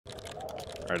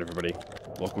Alright, everybody.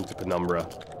 Welcome to Penumbra.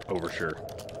 Overture.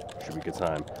 Should be a good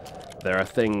time. There are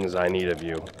things I need of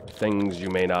you. Things you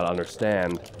may not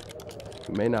understand.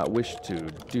 You may not wish to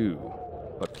do.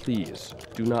 But please,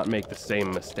 do not make the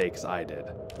same mistakes I did.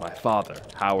 My father,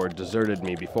 Howard, deserted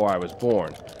me before I was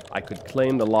born. I could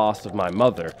claim the loss of my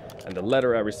mother, and the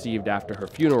letter I received after her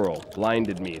funeral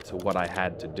blinded me to what I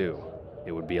had to do.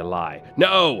 It would be a lie.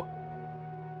 No!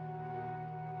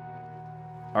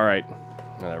 Alright,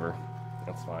 whatever.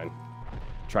 That's fine.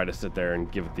 Try to sit there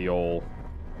and give it the old...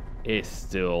 It's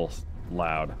still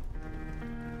loud.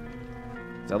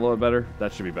 Is that a little bit better?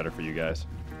 That should be better for you guys.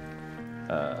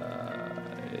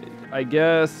 I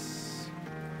guess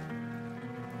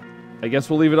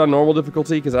we'll leave it on normal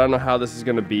difficulty, because I don't know how this is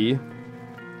going to be.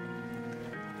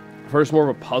 First, more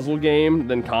of a puzzle game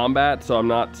than combat, so I'm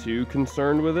not too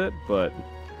concerned with it, but...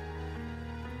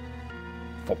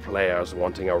 For players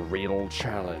wanting a real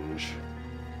challenge.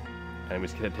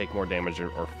 Enemies can take more damage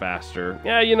or faster.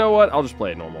 Yeah, you know what? I'll just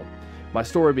play it normal. My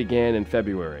story began in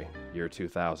February, year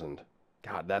 2000.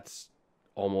 God, that's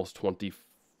almost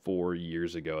 24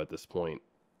 years ago at this point.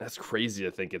 That's crazy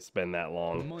to think it's been that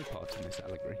long. For my part in this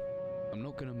allegory, I'm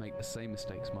not going to make the same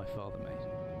mistakes my father made.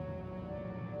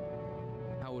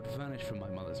 Howard vanished from my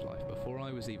mother's life before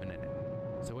I was even in it.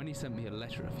 So when he sent me a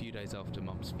letter a few days after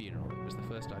Mum's funeral, it was the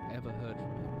first I'd ever heard from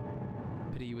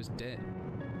him. Pity he was dead.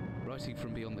 Writing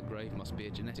from beyond the grave must be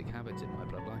a genetic habit in my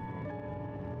bloodline.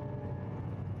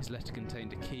 His letter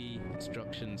contained a key,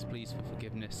 instructions, pleas for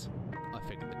forgiveness. I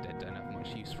figured the dead don't have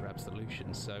much use for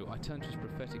absolution, so I turned to his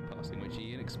prophetic passing, which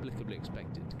he inexplicably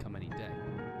expected to come any day.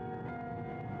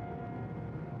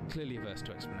 Clearly averse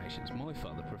to explanations, my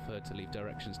father preferred to leave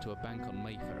directions to a bank on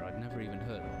Mayfair I'd never even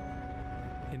heard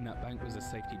of. In that bank was a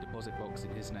safety deposit box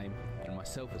in his name, and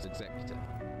myself as executor.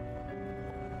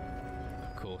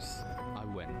 Of course, I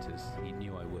went, as he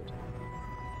knew I would.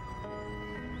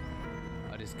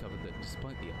 I discovered that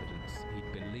despite the evidence,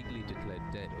 he'd been legally declared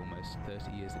dead almost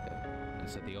 30 years ago, and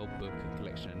so the old book and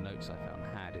collection of notes I found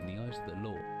had, in the eyes of the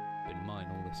law, been mine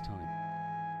all this time.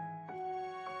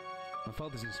 My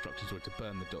father's instructions were to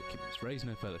burn the documents, raise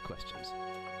no further questions.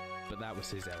 But that was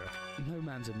his error. No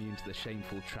man's immune to the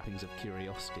shameful trappings of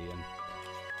curiosity, and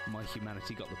my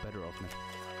humanity got the better of me.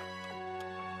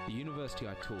 The university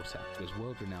I taught at was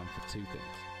world-renowned for two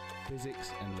things: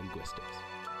 physics and linguistics.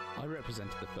 I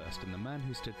represented the first, and the man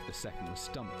who stood for the second was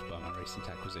stumped by my recent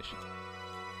acquisition.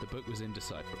 The book was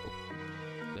indecipherable.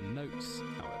 The notes,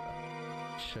 however,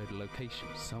 showed a location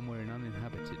somewhere in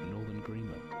uninhabited northern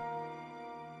Greenland.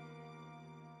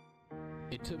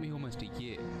 It took me almost a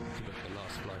year to book the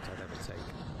last flight I'd ever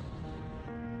taken.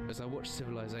 As I watched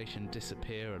civilization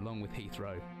disappear along with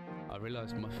Heathrow, I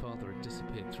realised my father had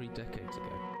disappeared 3 decades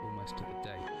ago, almost to the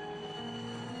day,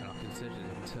 and I considered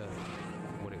in turn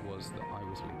what it was that I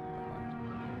was leaving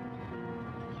behind.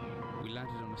 We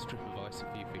landed on a strip of ice a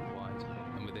few feet wide,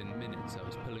 and within minutes I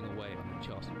was pulling away on a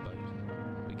chartered boat,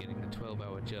 beginning the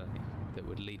 12-hour journey that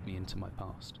would lead me into my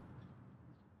past.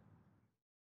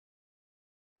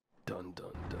 Dun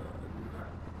dun dun.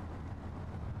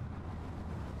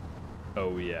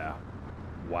 Oh yeah.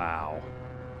 Wow.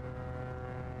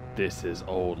 This is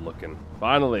old looking.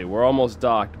 Finally, we're almost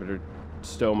docked. Better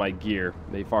stow my gear.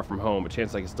 Maybe far from home, but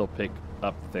chance I can still pick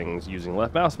up things using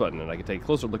left mouse button, and I can take a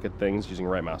closer look at things using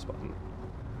right mouse button.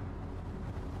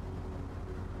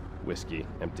 Whiskey.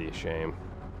 Empty. Shame.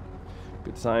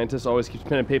 Good scientist always keeps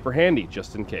pen and paper handy,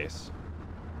 just in case.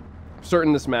 I'm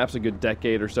certain this map's a good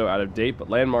decade or so out of date, but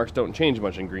landmarks don't change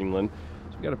much in Greenland,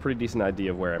 so we got a pretty decent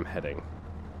idea of where I'm heading.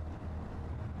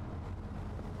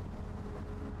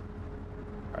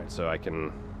 Alright, so I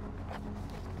can...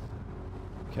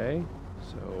 Okay,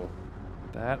 so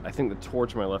that. I think the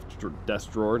torch in my left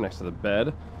desk drawer next to the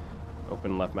bed.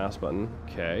 Open left mouse button.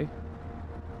 Okay.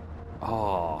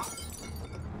 Ah.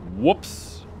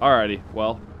 Whoops. Alrighty,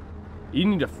 well, you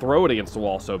need to throw it against the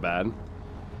wall so bad.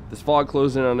 This fog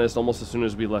closed in on us almost as soon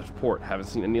as we left port. Haven't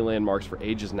seen any landmarks for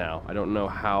ages now. I don't know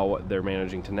how they're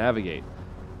managing to navigate.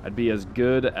 I'd be as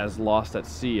good as lost at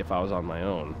sea if I was on my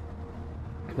own.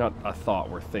 Not a thought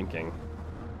worth thinking.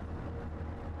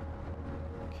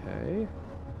 Okay.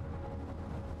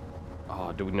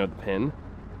 Oh, do we know the pin?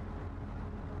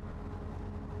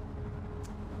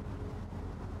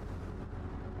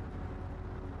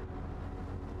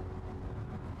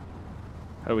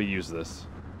 How do we use this?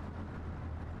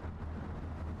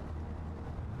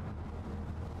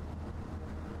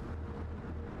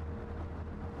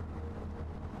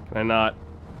 Can I not?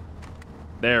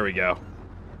 There we go.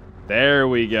 There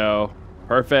we go.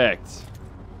 Perfect.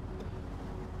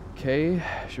 Okay.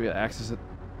 Should we access it?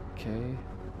 Okay.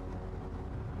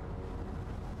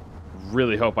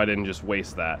 really hope I didn't just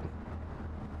waste that.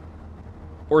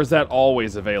 Or is that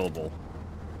always available?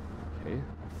 Okay,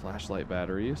 flashlight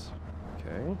batteries.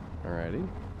 Okay, alrighty.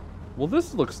 Well,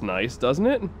 this looks nice, doesn't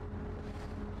it?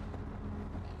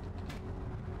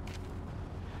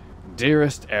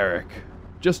 Dearest Eric,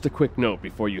 just a quick note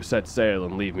before you set sail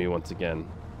and leave me once again.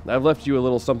 I've left you a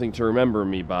little something to remember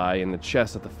me by in the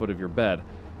chest at the foot of your bed.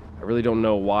 I really don't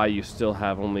know why you still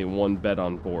have only one bed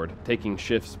on board. Taking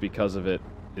shifts because of it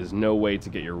is no way to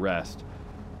get your rest.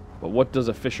 But what does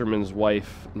a fisherman's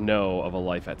wife know of a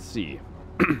life at sea?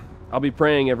 I'll be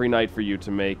praying every night for you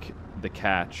to make the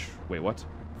catch... Wait, what?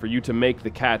 For you to make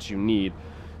the catch you need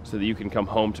so that you can come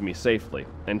home to me safely.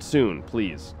 And soon,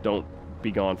 please, don't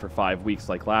be gone for 5 weeks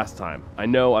like last time. I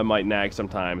know I might nag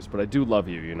sometimes, but I do love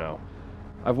you, you know.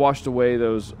 I've washed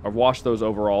those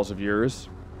overalls of yours.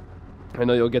 I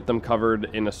know you'll get them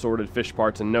covered in assorted fish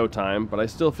parts in no time, but I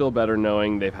still feel better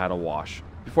knowing they've had a wash.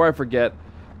 Before I forget,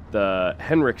 the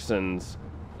Henriksons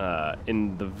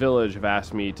in the village have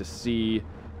asked me to see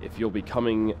if you'll be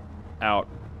coming out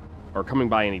or coming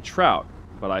by any trout,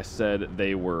 but I said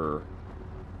they were...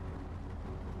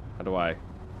 How do I...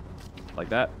 like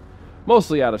that?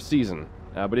 Mostly out of season,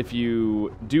 but if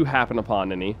you do happen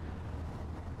upon any,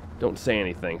 don't say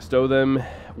anything. Stow them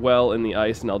well in the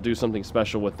ice, and I'll do something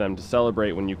special with them to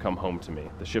celebrate when you come home to me.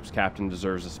 The ship's captain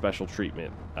deserves a special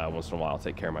treatment once in a while.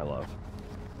 Take care, my love.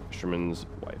 Fisherman's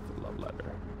wife, love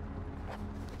letter.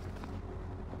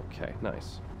 Okay,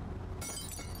 nice.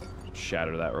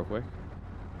 Shatter that real quick.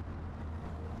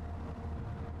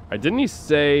 Didn't he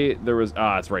say there was...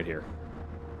 Ah, it's right here.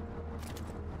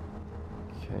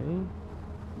 Okay.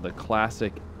 The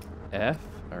classic F.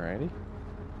 Alrighty.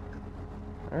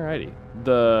 Alrighty.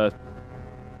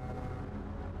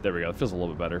 There we go. It feels a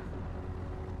little bit better.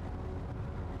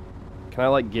 Can I,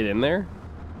 like, get in there?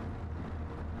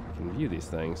 I can view these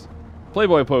things.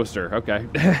 Playboy poster. Okay.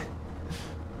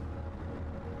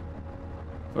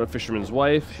 What a fisherman's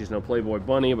wife. She's no Playboy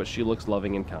bunny, but she looks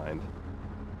loving and kind.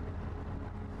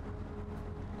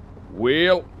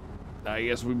 Well, I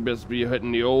guess we best be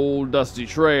hitting the old dusty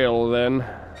trail then.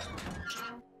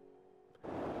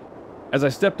 As I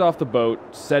stepped off the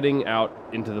boat, setting out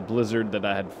into the blizzard that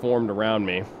I had formed around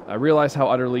me, I realized how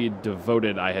utterly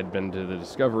devoted I had been to the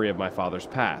discovery of my father's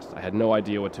past. I had no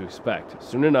idea what to expect.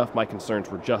 Soon enough, my concerns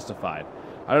were justified.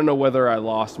 I don't know whether I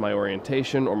lost my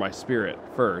orientation or my spirit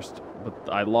first, but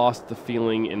I lost the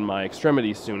feeling in my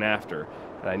extremities soon after,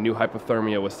 and I knew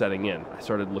hypothermia was setting in. I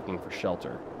started looking for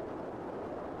shelter.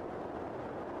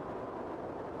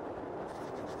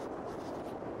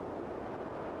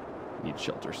 Need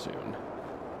shelter soon.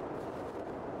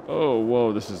 Oh,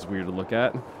 whoa, this is weird to look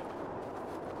at.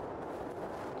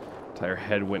 Entire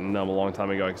head went numb a long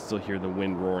time ago. I can still hear the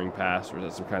wind roaring past, or is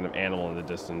that some kind of animal in the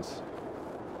distance?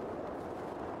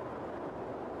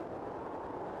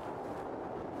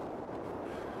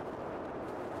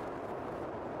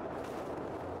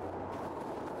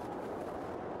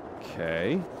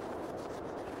 Okay.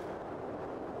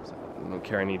 I don't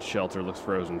care, I need shelter. Looks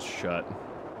frozen shut.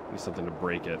 Need something to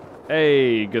break it.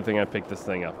 Hey, good thing I picked this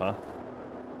thing up, huh?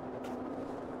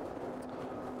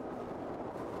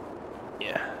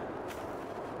 Yeah.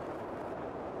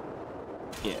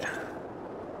 Yeah.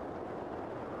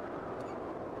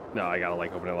 No, I gotta,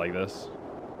 like, open it like this.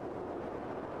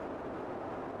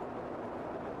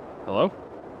 Hello?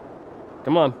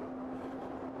 Come on.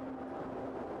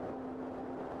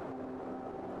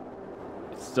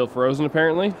 It's still frozen,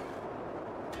 apparently.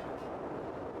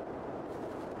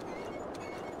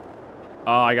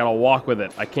 Oh, I gotta walk with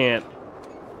it. I can't.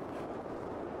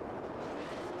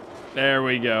 There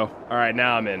we go. Alright,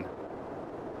 now I'm in.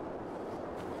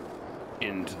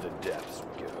 Into the depths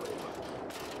we go.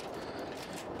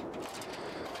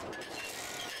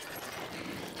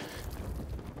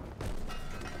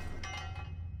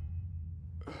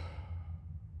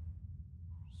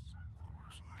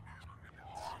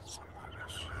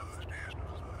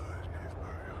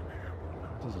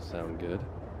 Doesn't sound good.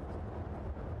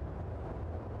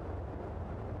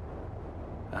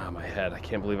 Ah, my head. I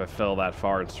can't believe I fell that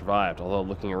far and survived. Although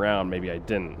looking around, maybe I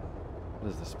didn't.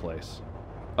 What is this place?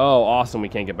 Oh, awesome. We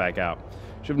can't get back out.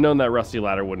 Should have known that rusty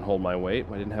ladder wouldn't hold my weight.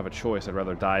 I didn't have a choice. I'd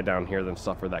rather die down here than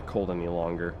suffer that cold any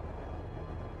longer.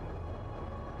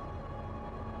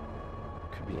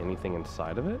 Could be anything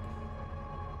inside of it?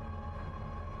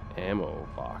 Ammo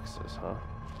boxes, huh?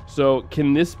 So,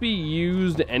 can this be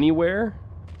used anywhere?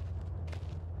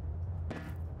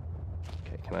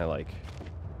 Okay, can I, like...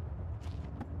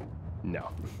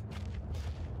 No.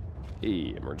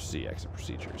 Emergency exit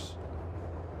procedures.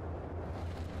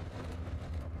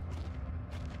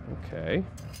 Okay.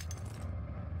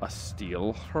 A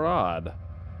steel rod.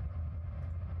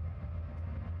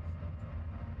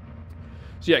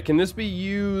 So yeah, can this be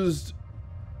used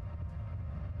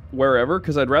wherever?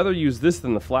 Because I'd rather use this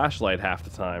than the flashlight half the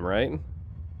time, right?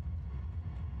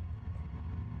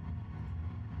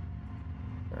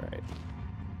 Alright.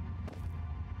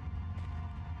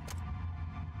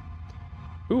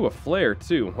 Ooh, a flare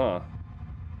too, huh?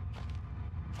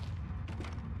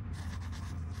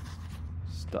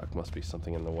 Stuck, must be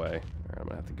something in the way. Alright, I'm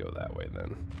gonna have to go that way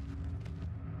then.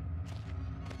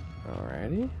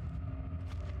 Alrighty.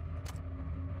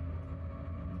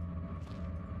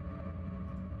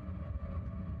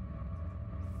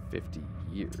 $50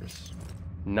 years.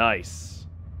 Nice.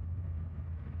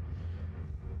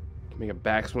 Make a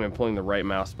backswing and pulling the right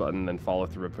mouse button, then follow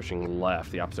through by pushing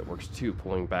left. The opposite works too,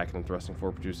 pulling back and then thrusting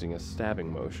forward, producing a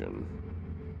stabbing motion.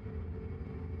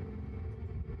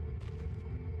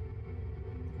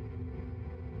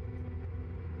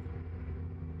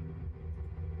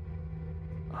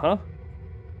 Huh?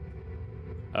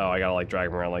 Oh, I gotta like drag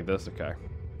him around like this? Okay.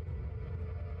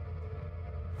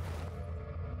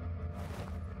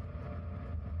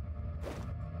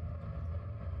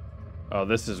 Oh,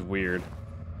 this is weird.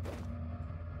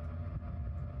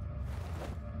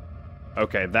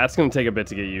 Okay, that's gonna take a bit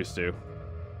to get used to.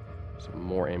 Some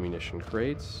more ammunition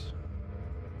crates.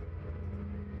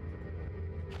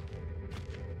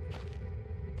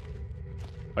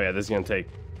 Oh yeah, this is gonna take...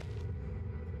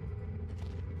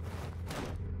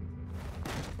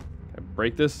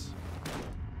 Break this?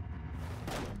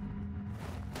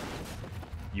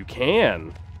 You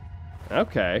can.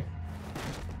 Okay.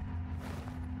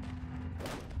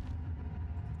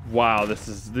 Wow,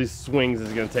 these swings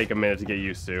is gonna take a minute to get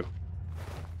used to.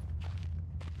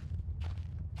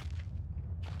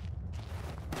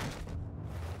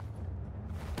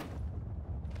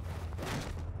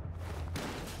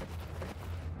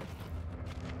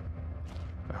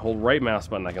 If I hold right mouse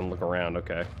button, I can look around,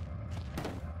 okay.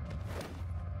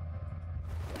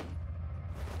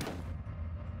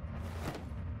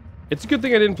 It's a good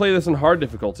thing I didn't play this in hard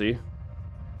difficulty.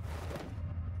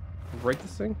 Break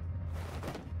this thing?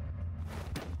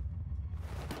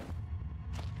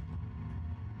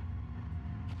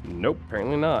 Nope,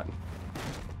 apparently not.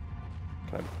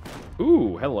 Can I...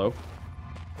 Ooh, hello.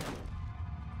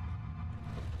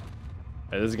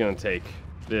 Hey, this is gonna take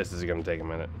a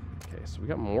minute. Okay, so we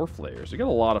got more flares. We got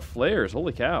a lot of flares,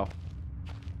 holy cow.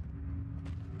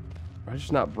 Why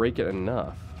just not break it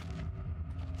enough?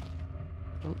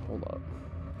 Oh, hold up.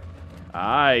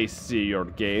 I see your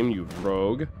game, you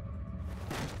rogue.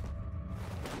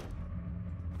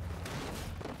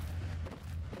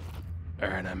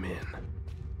 And I'm in.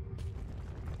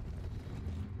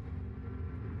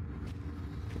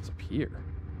 What's up here?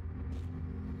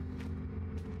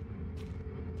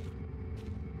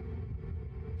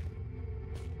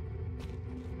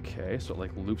 Okay, so it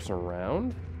like loops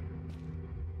around.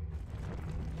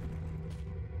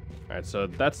 Alright, so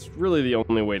that's really the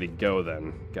only way to go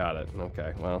then. Got it.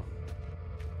 Okay, well.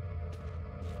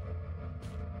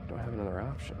 Don't have another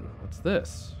option. What's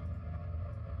this?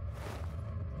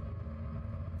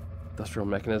 Industrial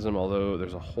mechanism, although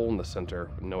there's a hole in the center,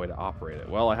 but no way to operate it.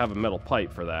 Well, I have a metal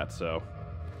pipe for that, so.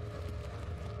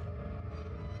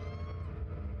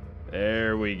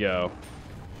 There we go.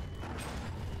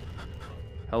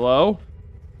 Hello?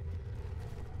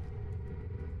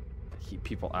 Keep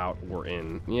people out or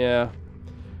in. Yeah.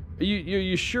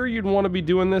 You sure you'd want to be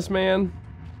doing this, man?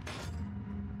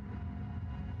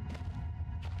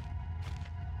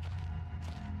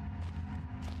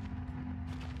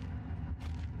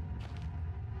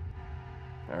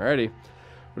 Alrighty.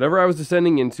 Whatever I was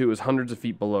descending into was hundreds of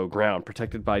feet below ground,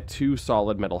 protected by 2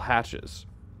 solid metal hatches.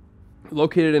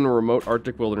 Located in a remote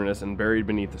Arctic wilderness and buried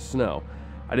beneath the snow,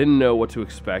 I didn't know what to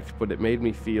expect, but it made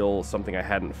me feel something I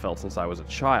hadn't felt since I was a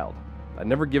child. I'd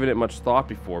never given it much thought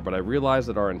before, but I realized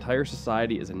that our entire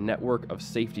society is a network of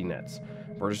safety nets.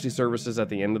 Emergency services at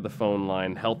the end of the phone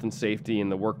line, health and safety in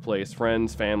the workplace,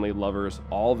 friends, family, lovers,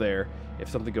 all there if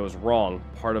something goes wrong,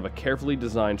 part of a carefully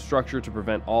designed structure to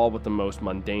prevent all but the most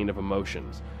mundane of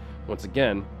emotions. Once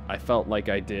again, I felt like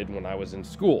I did when I was in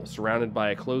school, surrounded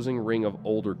by a closing ring of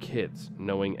older kids,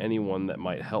 knowing anyone that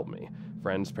might help me.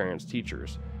 Friends, parents,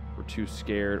 teachers were too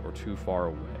scared or too far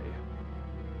away.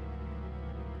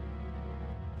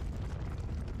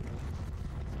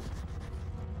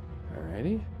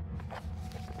 Alrighty.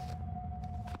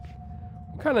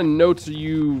 What kind of notes are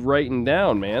you writing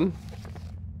down, man?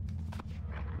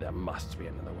 There must be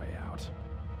another way out.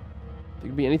 There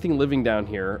could be anything living down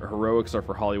here. Heroics are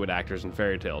for Hollywood actors and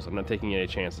fairy tales. I'm not taking any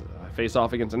chances. If I face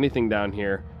off against anything down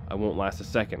here, I won't last a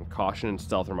second. Caution and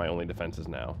stealth are my only defenses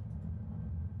now.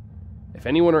 If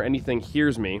anyone or anything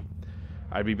hears me,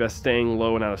 I'd be best staying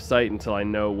low and out of sight until I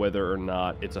know whether or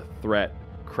not it's a threat.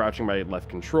 Crouching my left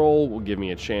control will give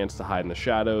me a chance to hide in the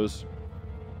shadows.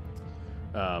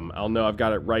 I'll know I've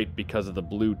got it right because of the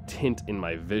blue tint in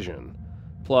my vision.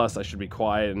 Plus, I should be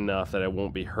quiet enough that I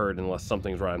won't be heard unless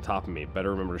something's right on top of me.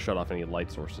 Better remember to shut off any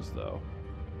light sources, though.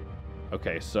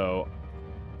 Okay, so...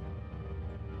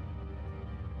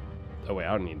 Oh, wait,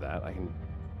 I don't need that. I can...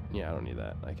 Yeah, I don't need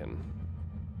that. I can...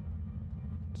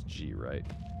 It's G, right?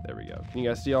 There we go. Can you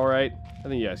guys see all right? I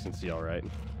think you guys can see all right.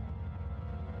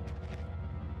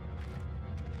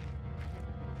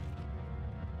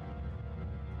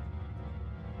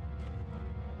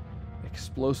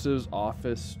 Explosives,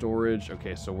 office, storage.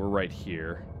 Okay, so we're right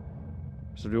here.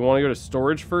 So do we want to go to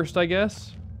storage first, I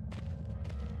guess?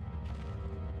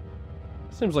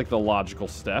 Seems like the logical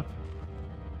step.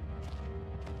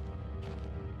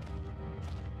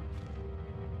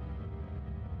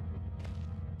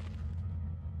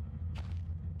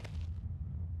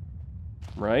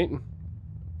 Right?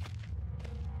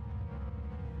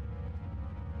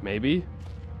 Maybe?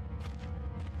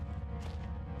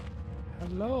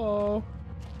 Hello?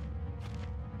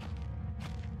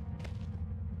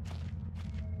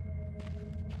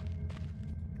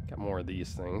 Got more of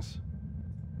these things.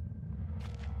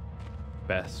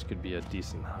 Best could be a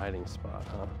decent hiding spot,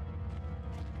 huh?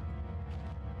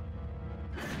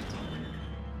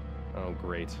 Oh,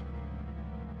 great.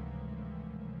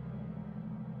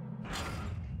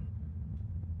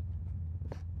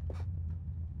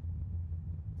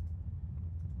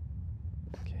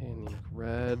 Okay, need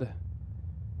red.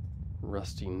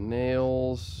 Rusty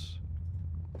nails.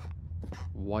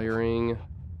 Wiring.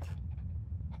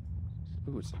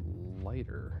 Ooh, it's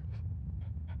lighter.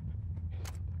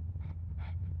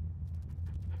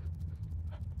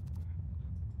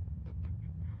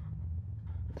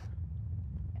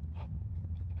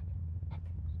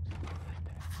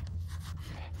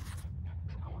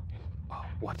 Oh,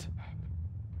 what?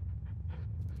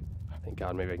 Thank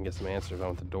God, maybe I can get some answers. I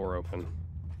want the door open.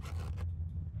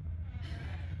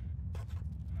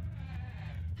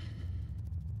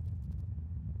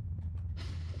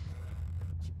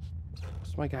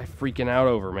 What's my guy freaking out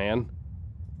over, man?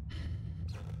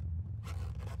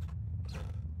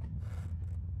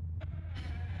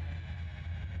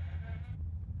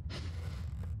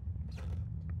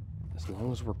 As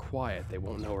long as we're quiet, they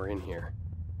won't know we're in here.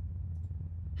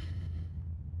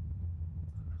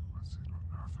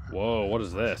 Whoa, what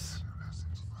is this?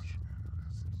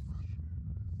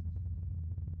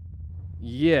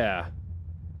 Yeah.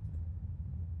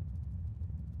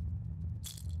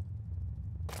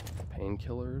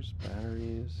 Painkillers,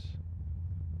 batteries.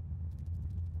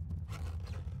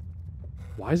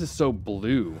 Why is it so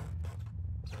blue?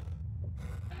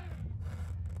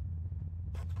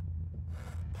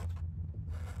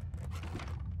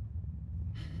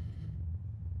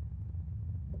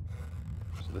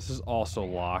 So this is also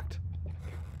locked.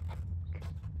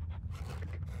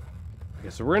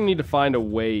 Okay, so we're gonna need to find a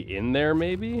way in there,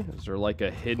 maybe? Is there like a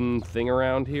hidden thing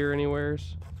around here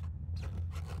anywheres?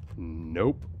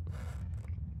 Nope.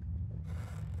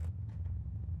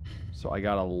 So I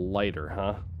got a lighter,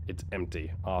 huh? It's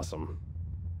empty. Awesome.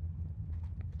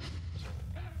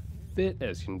 Fit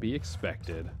as can be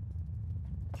expected.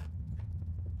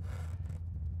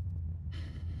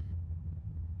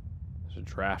 There's a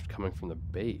draft coming from the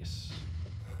base.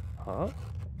 Huh?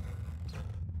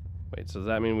 Wait, so does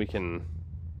that mean we can...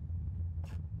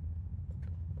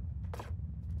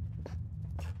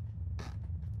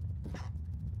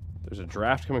 There's a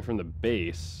draft coming from the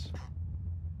base.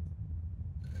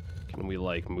 Can we,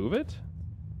 like, move it?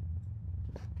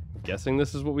 I'm guessing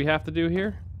this is what we have to do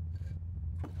here?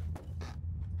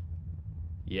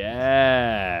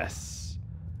 Yes!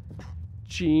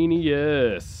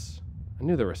 Genius! I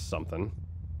knew there was something.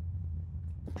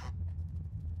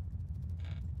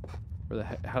 Where the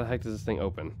heck, how the heck does this thing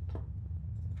open?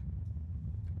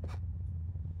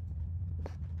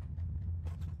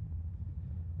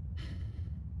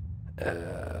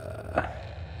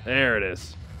 There it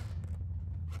is.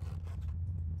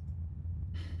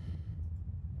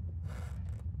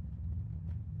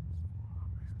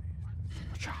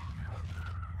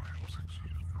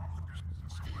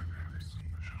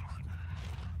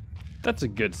 That's a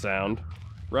good sound,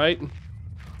 right?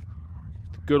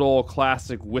 Good old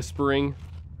classic whispering.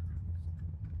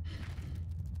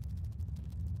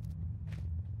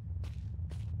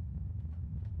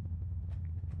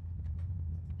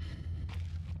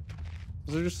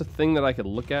 Was there just a thing that I could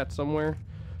look at somewhere?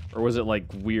 Or was it like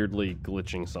weirdly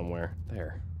glitching somewhere?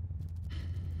 There.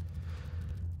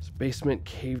 This basement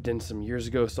caved in some years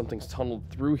ago. Something's tunneled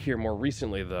through here more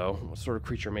recently, though. What sort of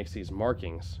creature makes these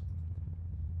markings?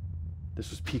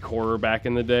 This was peak horror back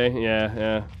in the day? Yeah,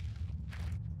 yeah.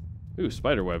 Ooh,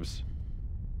 spider webs.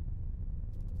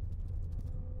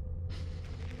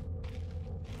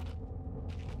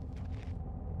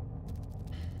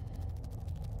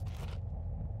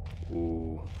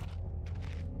 Ooh.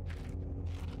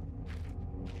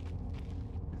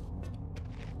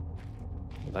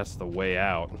 Well, that's the way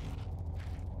out.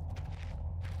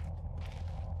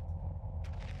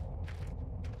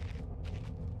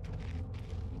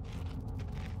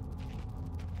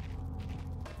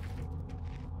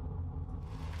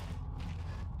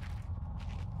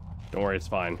 Don't worry, it's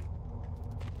fine.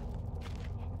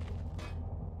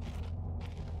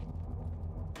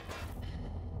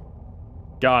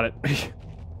 Got it.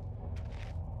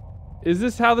 Is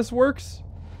this how this works?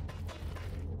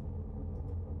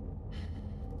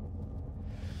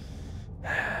 I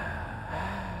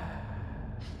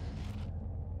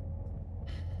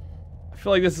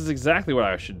feel like this is exactly what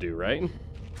I should do, right?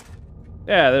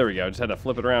 Yeah, there we go. Just had to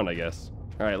flip it around, I guess.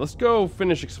 Alright, let's go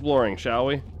finish exploring, shall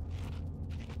we? I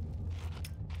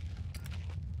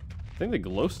think the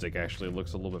glow stick actually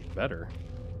looks a little bit better.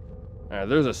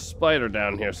 There's a spider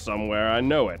down here somewhere. I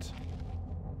know it.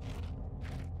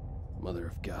 Mother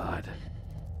of God.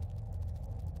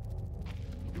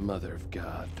 Mother of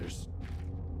God.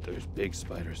 There's big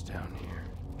spiders down here.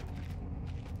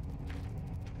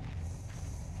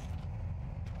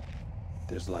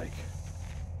 There's like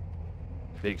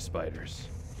big spiders.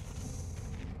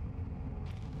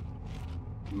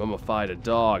 Mummified a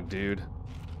dog, dude.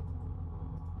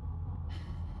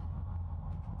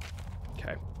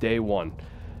 Okay, day 1.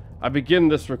 I begin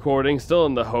this recording still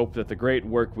in the hope that the great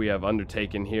work we have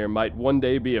undertaken here might one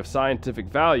day be of scientific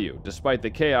value, despite the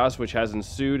chaos which has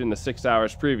ensued in the 6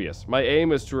 hours previous. My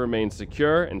aim is to remain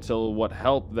secure until what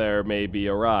help there may be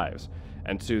arrives,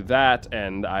 and to that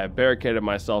end I have barricaded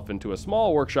myself into a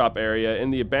small workshop area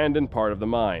in the abandoned part of the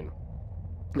mine.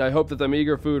 I hope that the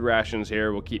meager food rations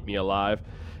here will keep me alive,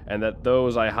 and that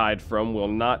those I hide from will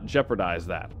not jeopardize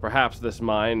that. Perhaps this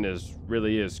mine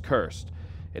really is cursed.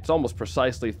 It's almost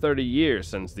precisely 30 years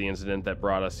since the incident that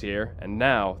brought us here, and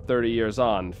now, 30 years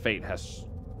on, fate has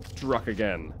struck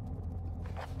again.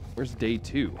 Where's day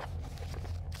 2?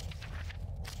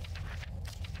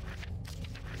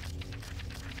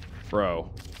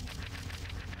 Bro.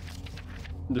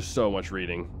 There's so much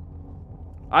reading.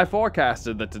 I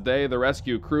forecasted that today the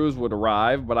rescue crews would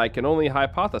arrive, but I can only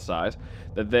hypothesize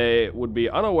that they would be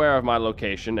unaware of my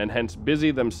location and hence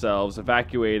busy themselves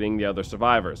evacuating the other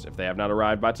survivors. If they have not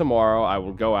arrived by tomorrow, I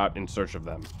will go out in search of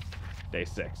them. Day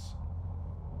 6.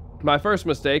 My first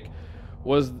mistake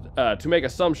was to make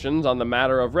assumptions on the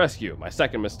matter of rescue. My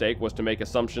second mistake was to make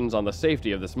assumptions on the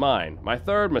safety of this mine. My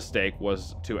third mistake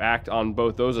was to act on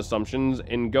both those assumptions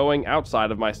in going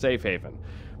outside of my safe haven.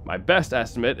 My best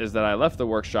estimate is that I left the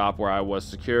workshop where I was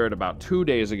secured about 2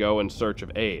 days ago in search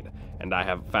of aid, and I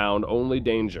have found only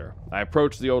danger. I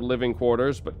approached the old living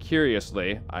quarters, but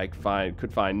curiously, I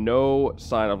could find no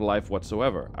sign of life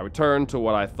whatsoever. I returned to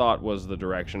what I thought was the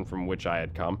direction from which I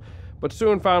had come, but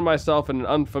soon found myself in an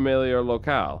unfamiliar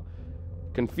locale.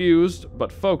 Confused,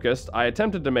 but focused, I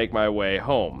attempted to make my way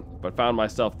home, but found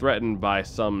myself threatened by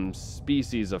some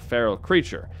species of feral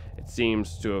creature. It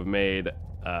seems to have made,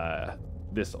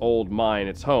 this old mine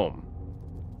its home.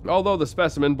 Although the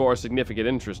specimen bore significant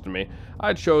interest in me,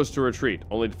 I chose to retreat,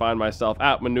 only to find myself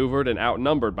outmaneuvered and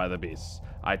outnumbered by the beasts.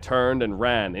 I turned and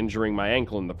ran, injuring my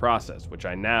ankle in the process, which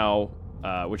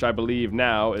I believe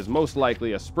now is most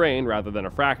likely a sprain rather than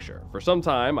a fracture. For some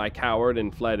time, I cowered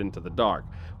and fled into the dark,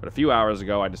 but a few hours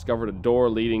ago I discovered a door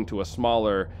leading to a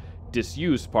smaller,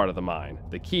 disused part of the mine,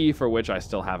 the key for which I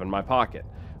still have in my pocket.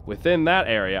 Within that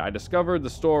area, I discovered the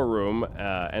storeroom,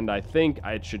 and I think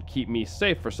it should keep me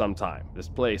safe for some time. This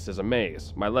place is a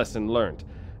maze. My lesson learned.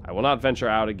 I will not venture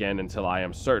out again until I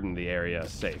am certain the area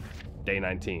is safe. Day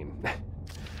 19.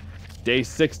 Day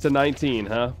 6 to 19,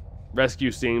 huh? Rescue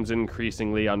seems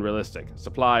increasingly unrealistic.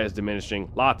 Supply is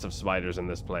diminishing. Lots of spiders in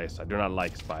this place. I do not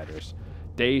like spiders.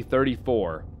 Day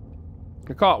 34.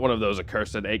 I caught one of those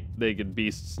accursed eight-legged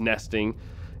beasts nesting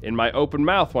in my open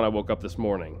mouth when I woke up this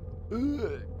morning.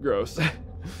 Ugh, gross.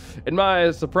 In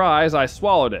my surprise, I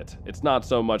swallowed it. It's not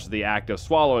so much the act of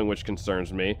swallowing which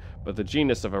concerns me, but the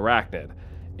genus of arachnid.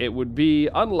 It would be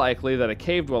unlikely that a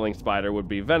cave-dwelling spider would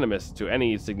be venomous to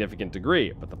any significant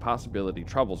degree, but the possibility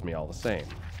troubles me all the same.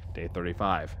 Day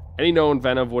 35. Any known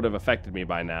venom would have affected me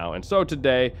by now, and so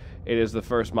today it is the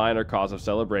first minor cause of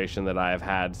celebration that I have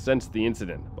had since the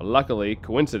incident. But lucky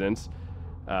coincidence,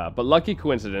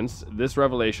 this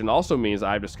revelation also means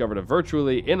I have discovered a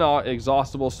virtually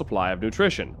inexhaustible supply of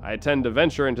nutrition. I intend to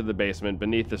venture into the basement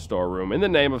beneath the storeroom in the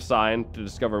name of science to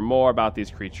discover more about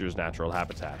these creatures' natural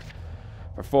habitat.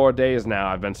 For 4 days now,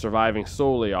 I've been surviving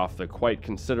solely off the quite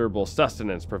considerable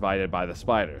sustenance provided by the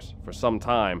spiders. For some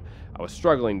time, I was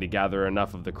struggling to gather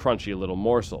enough of the crunchy little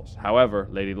morsels. However,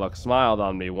 Lady Luck smiled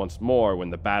on me once more when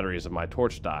the batteries of my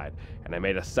torch died, and I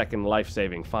made a second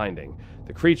life-saving finding.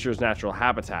 The creature's natural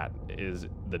habitat is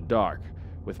the dark.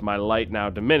 With my light now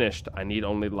diminished, I need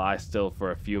only lie still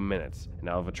for a few minutes, and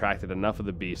I'll have attracted enough of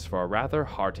the beasts for a rather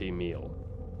hearty meal.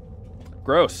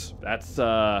 Gross. That's,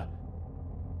 yeah,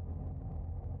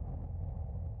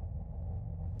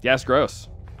 it's gross.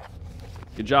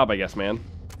 Good job, I guess, man.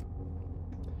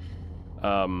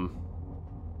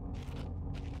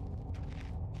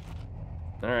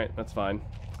 Alright, that's fine.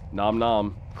 Nom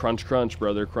nom. Crunch crunch,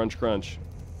 brother. Crunch crunch.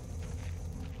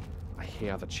 I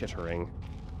hear the chittering.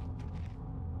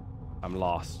 I'm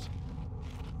lost.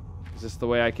 Is this the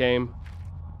way I came?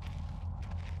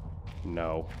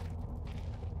 No.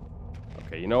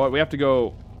 Okay, you know what? We have to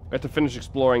go... We have to finish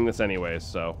exploring this anyways,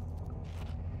 so...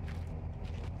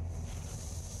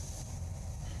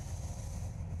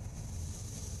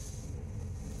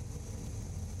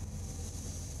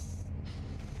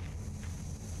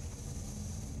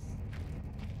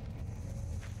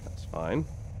 Fine.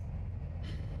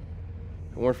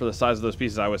 If it weren't for the size of those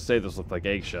pieces, I would say those look like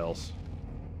eggshells.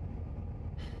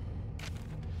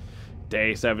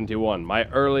 Day 71. My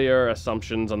earlier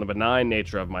assumptions on the benign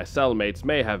nature of my cellmates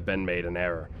may have been made in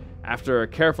error. After a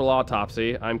careful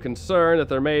autopsy, I'm concerned that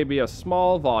there may be a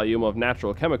small volume of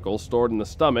natural chemicals stored in the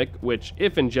stomach, which,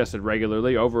 if ingested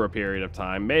regularly over a period of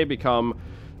time, may become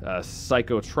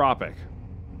psychotropic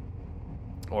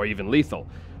or even lethal.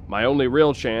 My only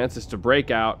real chance is to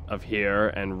break out of here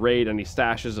and raid any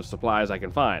stashes of supplies I can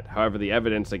find. However, the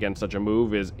evidence against such a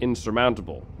move is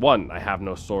insurmountable. 1, I have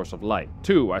no source of light.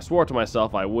 2, I swore to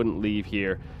myself I wouldn't leave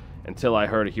here until I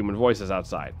heard human voices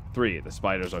outside. 3, the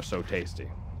spiders are so tasty.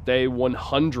 Day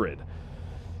 100.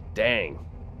 Dang.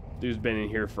 Dude's been in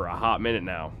here for a hot minute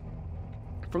now.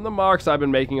 From the marks I've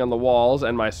been making on the walls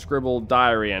and my scribbled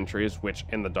diary entries, which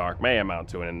in the dark may amount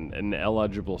to an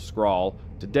illegible scrawl,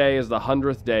 today is the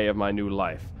 100th day of my new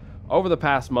life. Over the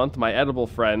past month, my edible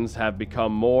friends have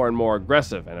become more and more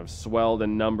aggressive and have swelled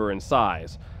in number and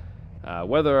size.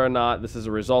 Whether or not this is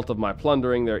a result of my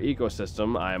plundering their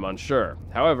ecosystem, I am unsure.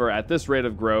 However, at this rate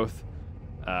of growth,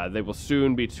 they will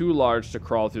soon be too large to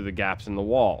crawl through the gaps in the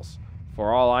walls.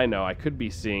 For all I know, I could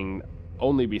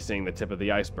only be seeing the tip of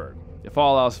the iceberg. If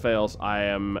all else fails, I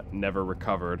am never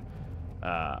recovered.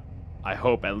 I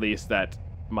hope at least that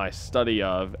my study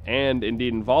of, and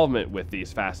indeed involvement with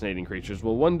these fascinating creatures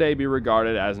will one day be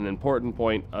regarded as an important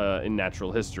point in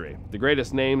natural history. The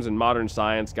greatest names in modern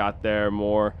science got there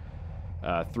more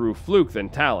through fluke than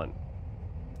talent.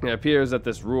 It appears that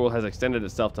this rule has extended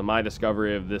itself to my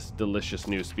discovery of this delicious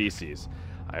new species.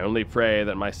 I only pray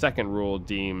that my second rule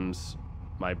deems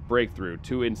my breakthrough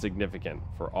too insignificant,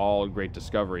 for all great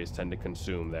discoveries tend to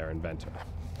consume their inventor.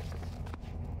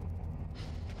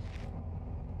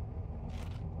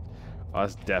 Oh,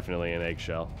 that's definitely an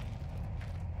eggshell.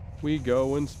 We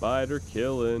goin' spider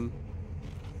killing.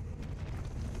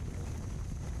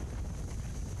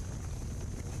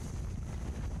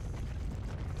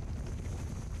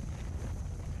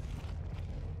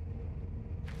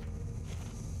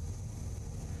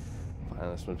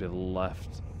 Fine, this must be the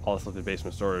left. All this left in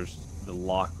basement storage. The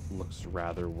lock looks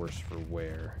rather worse for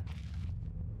wear.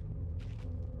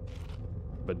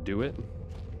 But do it.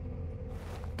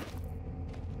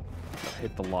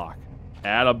 Hit the lock.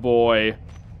 Attaboy.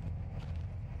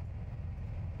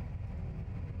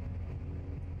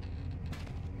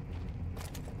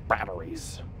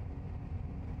 Batteries.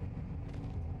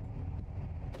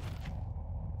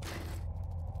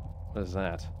 What is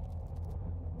that?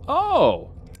 Oh!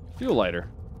 Fuel lighter.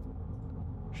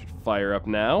 Should fire up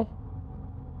now.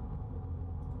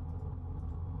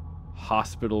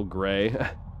 Hospital gray.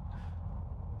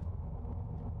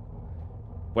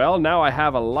 Well, now I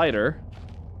have a lighter.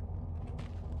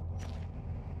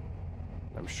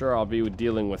 I'm sure I'll be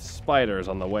dealing with spiders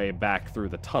on the way back through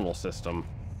the tunnel system.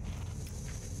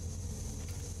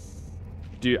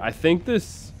 Dude, I think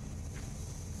this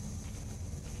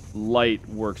light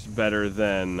works better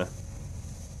than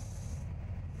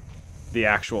the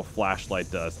actual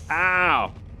flashlight does.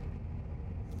 Ow!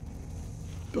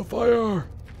 The fire!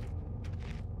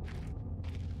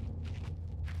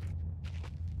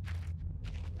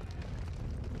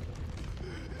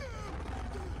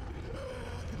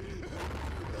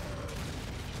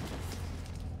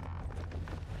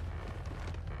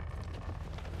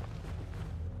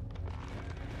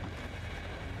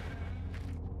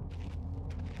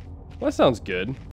 Well, that sounds good.